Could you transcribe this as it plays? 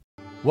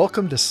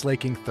Welcome to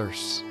Slaking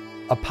Thirsts,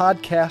 a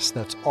podcast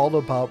that's all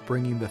about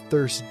bringing the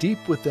thirst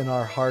deep within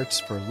our hearts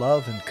for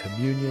love and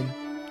communion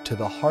to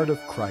the heart of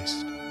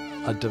Christ,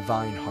 a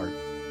divine heart,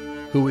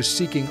 who is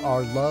seeking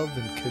our love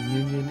and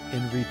communion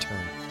in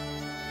return.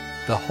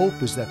 The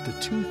hope is that the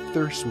two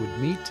thirsts would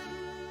meet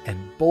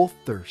and both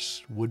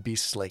thirsts would be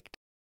slaked.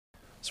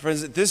 So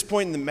friends, at this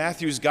point in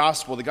Matthew's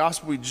gospel, the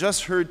gospel we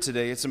just heard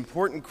today, it's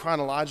important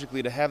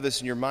chronologically to have this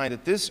in your mind,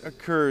 that this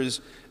occurs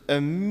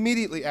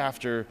immediately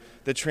after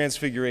the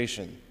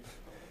transfiguration,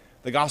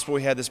 the gospel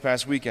we had this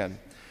past weekend.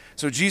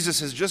 So Jesus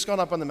has just gone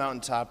up on the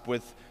mountaintop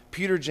with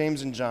Peter,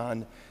 James, and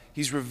John.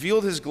 He's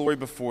revealed his glory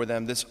before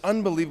them, this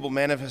unbelievable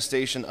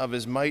manifestation of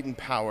his might and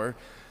power.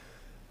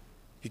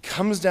 He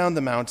comes down the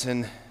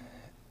mountain,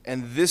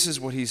 and this is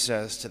what he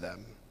says to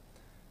them.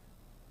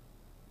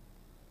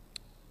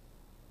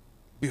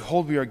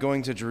 Behold, we are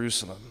going to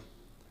Jerusalem,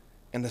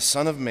 and the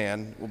Son of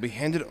Man will be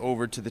handed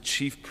over to the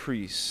chief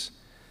priests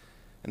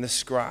and the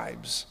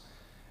scribes,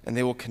 and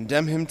they will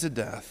condemn him to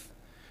death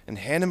and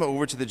hand him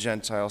over to the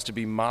Gentiles to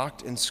be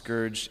mocked and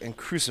scourged and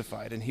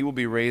crucified, and he will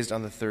be raised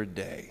on the third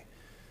day.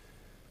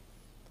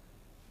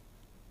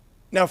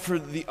 Now, for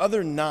the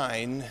other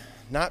 9,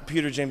 not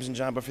Peter, James, and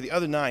John, but for the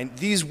other 9,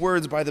 these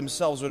words by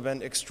themselves would have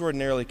been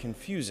extraordinarily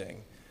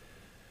confusing.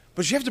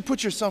 But you have to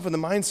put yourself in the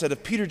mindset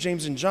of Peter,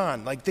 James, and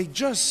John. Like, they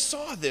just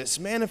saw this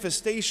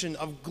manifestation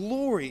of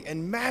glory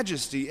and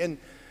majesty and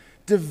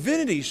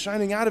divinity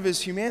shining out of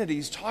his humanity.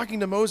 He's talking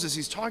to Moses.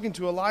 He's talking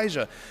to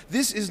Elijah.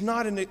 This is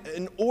not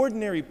an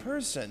ordinary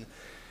person.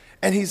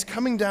 And he's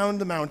coming down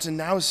the mountain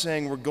now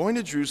saying, we're going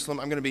to Jerusalem.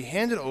 I'm going to be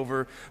handed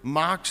over,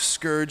 mocked,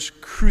 scourged,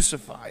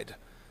 crucified.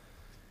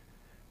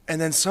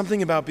 And then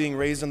something about being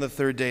raised on the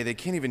third day. They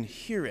can't even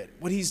hear it.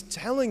 What he's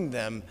telling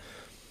them,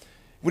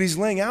 what he's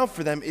laying out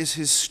for them is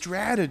his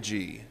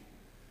strategy.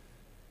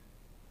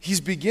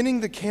 He's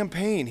beginning the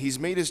campaign. He's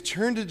made his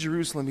turn to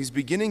Jerusalem. He's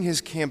beginning his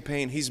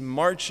campaign. He's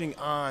marching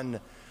on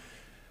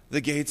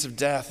the gates of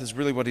death is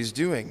really what he's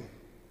doing.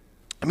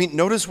 I mean,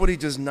 notice what he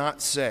does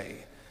not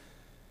say,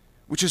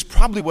 which is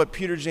probably what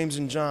Peter, James,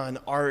 and John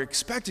are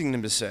expecting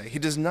him to say. He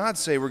does not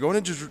say, we're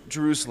going to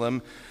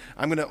Jerusalem.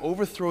 I'm going to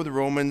overthrow the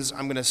Romans.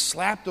 I'm going to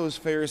slap those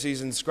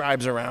Pharisees and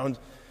scribes around.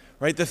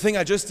 Right? The thing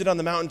I just did on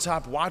the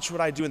mountaintop, watch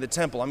what I do in the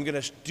temple. I'm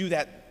going to do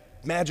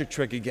that magic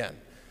trick again.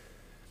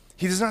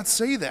 He does not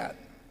say that.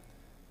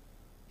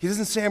 He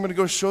doesn't say, I'm going to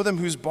go show them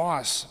who's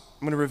boss.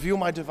 I'm going to reveal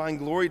my divine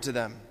glory to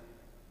them.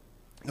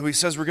 No, he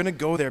says, we're going to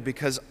go there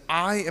because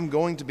I am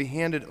going to be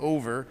handed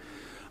over.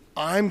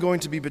 I'm going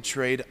to be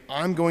betrayed.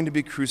 I'm going to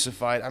be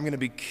crucified. I'm going to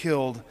be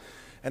killed.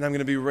 And I'm going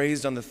to be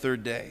raised on the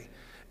third day.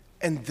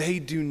 And they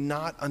do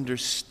not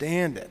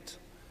understand it.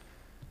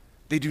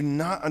 They do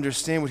not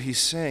understand what he's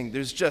saying.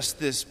 There's just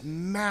this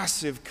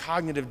massive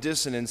cognitive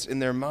dissonance in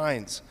their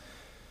minds.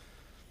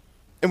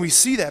 And we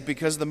see that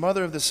because the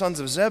mother of the sons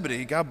of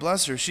Zebedee, God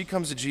bless her, she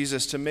comes to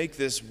Jesus to make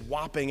this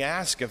whopping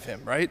ask of him,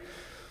 right?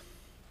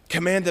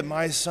 Command that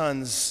my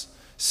sons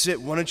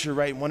sit one at your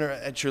right, one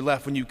at your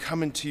left when you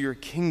come into your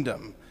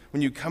kingdom,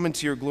 when you come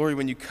into your glory,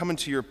 when you come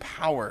into your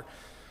power.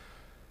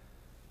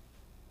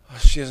 Oh,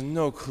 she has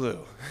no clue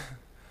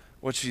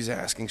what she's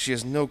asking. She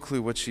has no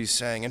clue what she's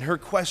saying. And her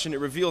question, it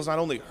reveals not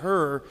only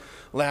her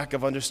lack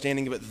of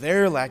understanding, but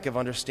their lack of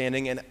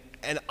understanding, and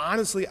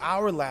honestly,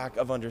 our lack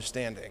of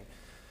understanding.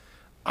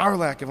 Our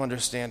lack of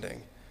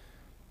understanding.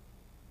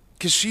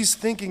 Because she's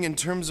thinking in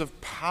terms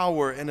of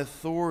power and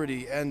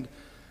authority and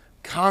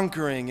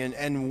conquering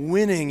and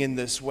winning in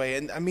this way.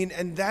 And I mean,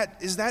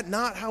 is that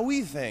not how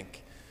we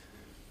think?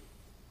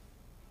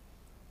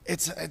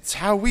 It's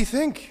how we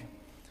think.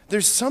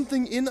 There's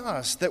something in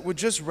us that would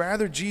just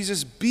rather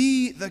Jesus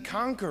be the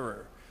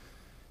conqueror.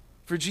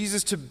 For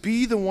Jesus to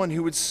be the one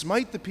who would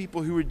smite the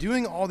people who are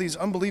doing all these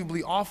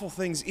unbelievably awful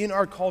things in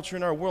our culture,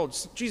 in our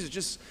world. Jesus,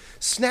 just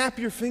snap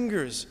your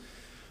fingers.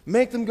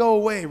 Make them go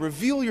away.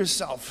 Reveal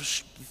yourself.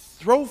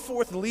 Throw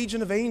forth a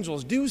legion of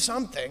angels. Do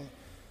something.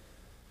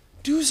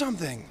 Do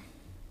something.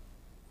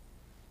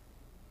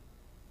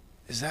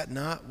 Is that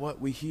not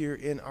what we hear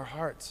in our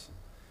hearts?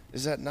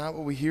 Is that not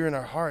what we hear in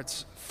our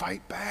hearts?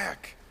 Fight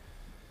back.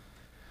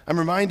 I'm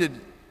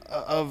reminded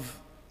of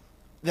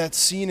that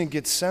scene in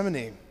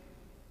Gethsemane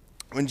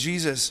when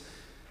Jesus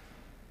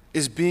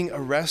is being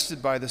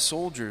arrested by the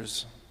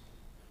soldiers.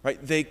 Right?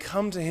 They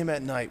come to him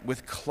at night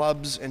with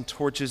clubs and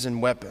torches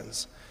and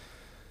weapons.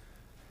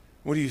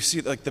 What do you see?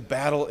 Like the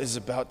battle is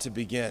about to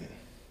begin.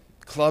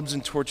 Clubs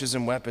and torches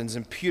and weapons.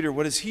 And Peter,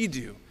 what does he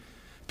do?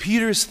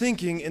 Peter's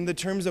thinking in the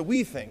terms that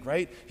we think,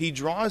 right? He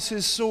draws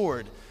his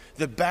sword.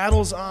 The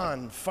battle's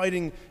on,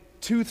 fighting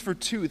tooth for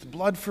tooth,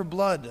 blood for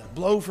blood,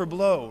 blow for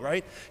blow,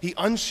 right? He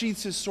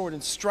unsheaths his sword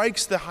and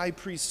strikes the high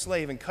priest's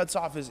slave and cuts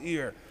off his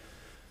ear.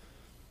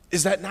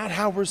 Is that not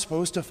how we're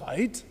supposed to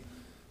fight?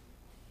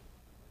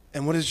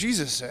 And what does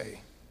Jesus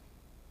say?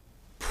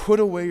 Put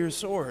away your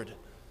sword.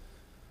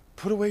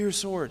 Put away your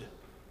sword.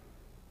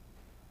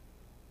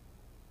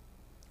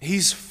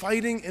 He's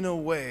fighting in a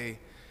way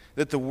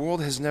that the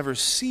world has never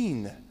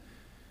seen.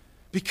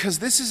 Because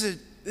this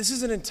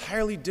is an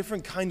entirely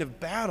different kind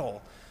of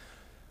battle.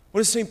 What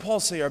does St. Paul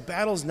say? Our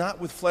battle is not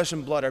with flesh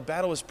and blood. Our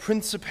battle is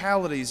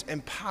principalities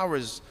and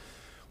powers,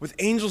 with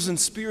angels and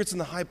spirits in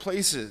the high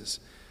places.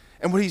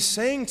 And what he's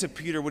saying to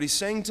Peter, what he's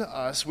saying to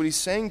us, what he's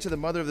saying to the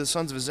mother of the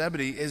sons of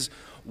Zebedee is,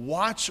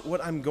 watch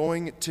what I'm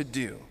going to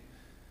do.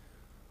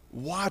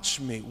 Watch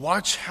me.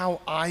 Watch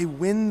how I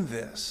win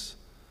this.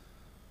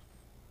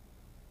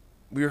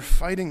 We are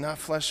fighting not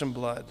flesh and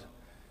blood.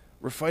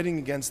 We're fighting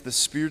against the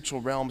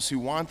spiritual realms who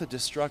want the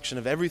destruction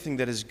of everything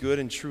that is good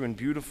and true and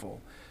beautiful.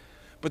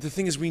 But the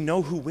thing is, we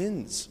know who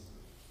wins.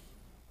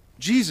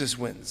 Jesus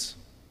wins.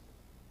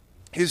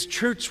 His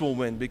church will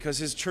win because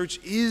his church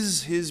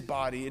is his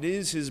body. It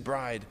is his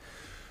bride.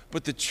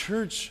 But the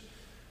church,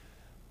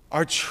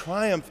 our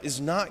triumph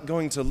is not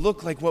going to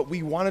look like what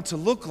we want it to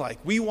look like.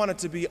 We want it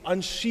to be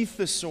unsheath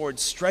the sword,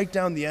 strike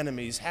down the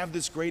enemies, have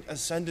this great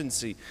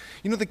ascendancy.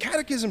 You know, the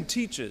Catechism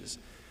teaches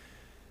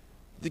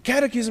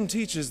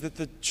that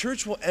the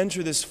church will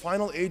enter this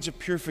final age of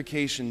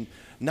purification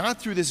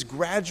not through this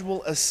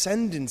gradual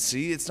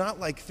ascendancy. It's not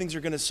like things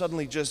are going to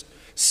suddenly just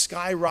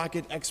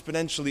skyrocket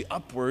exponentially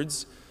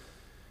upwards.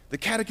 The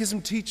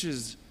Catechism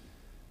teaches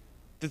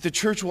that the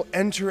church will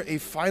enter a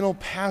final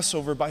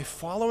Passover by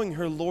following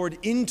her Lord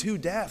into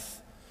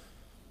death.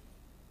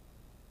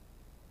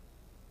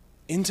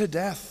 Into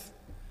death.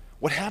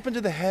 What happened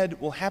to the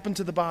head will happen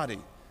to the body.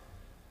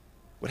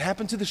 What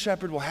happened to the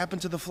shepherd will happen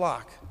to the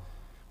flock.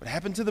 What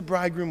happened to the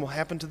bridegroom will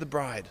happen to the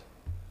bride.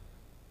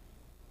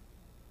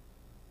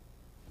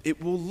 It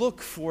will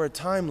look for a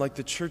time like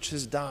the church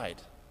has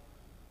died.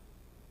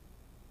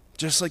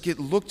 Just like it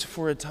looked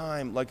for a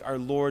time like our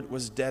Lord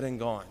was dead and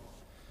gone.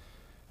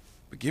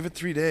 But give it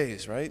 3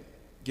 days, right?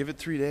 Give it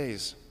 3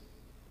 days.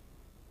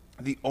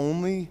 The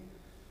only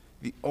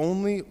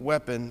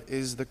weapon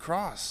is the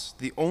cross.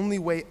 The only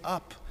way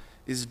up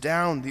is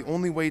down. The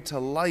only way to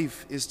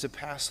life is to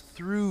pass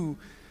through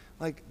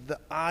like the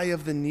eye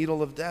of the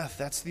needle of death.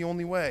 That's the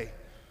only way.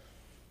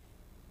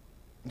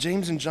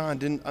 James and John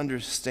didn't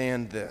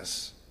understand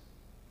this.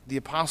 The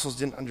apostles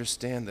didn't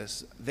understand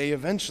this. They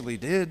eventually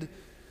did,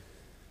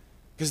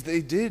 because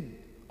they did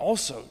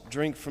also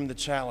drink from the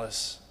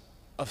chalice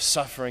of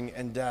suffering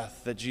and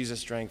death that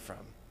Jesus drank from.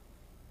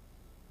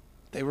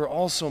 They were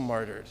also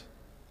martyred.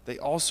 They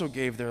also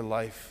gave their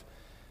life.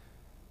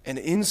 And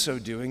in so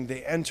doing,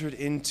 they entered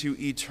into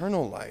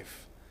eternal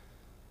life.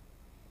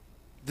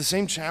 The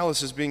same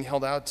chalice is being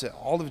held out to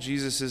all of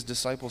Jesus'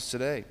 disciples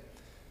today.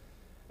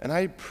 And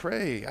I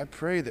pray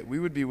that we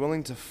would be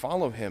willing to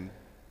follow him,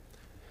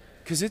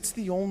 because it's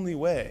the only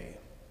way.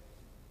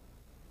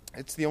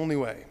 It's the only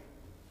way.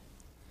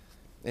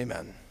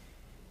 Amen.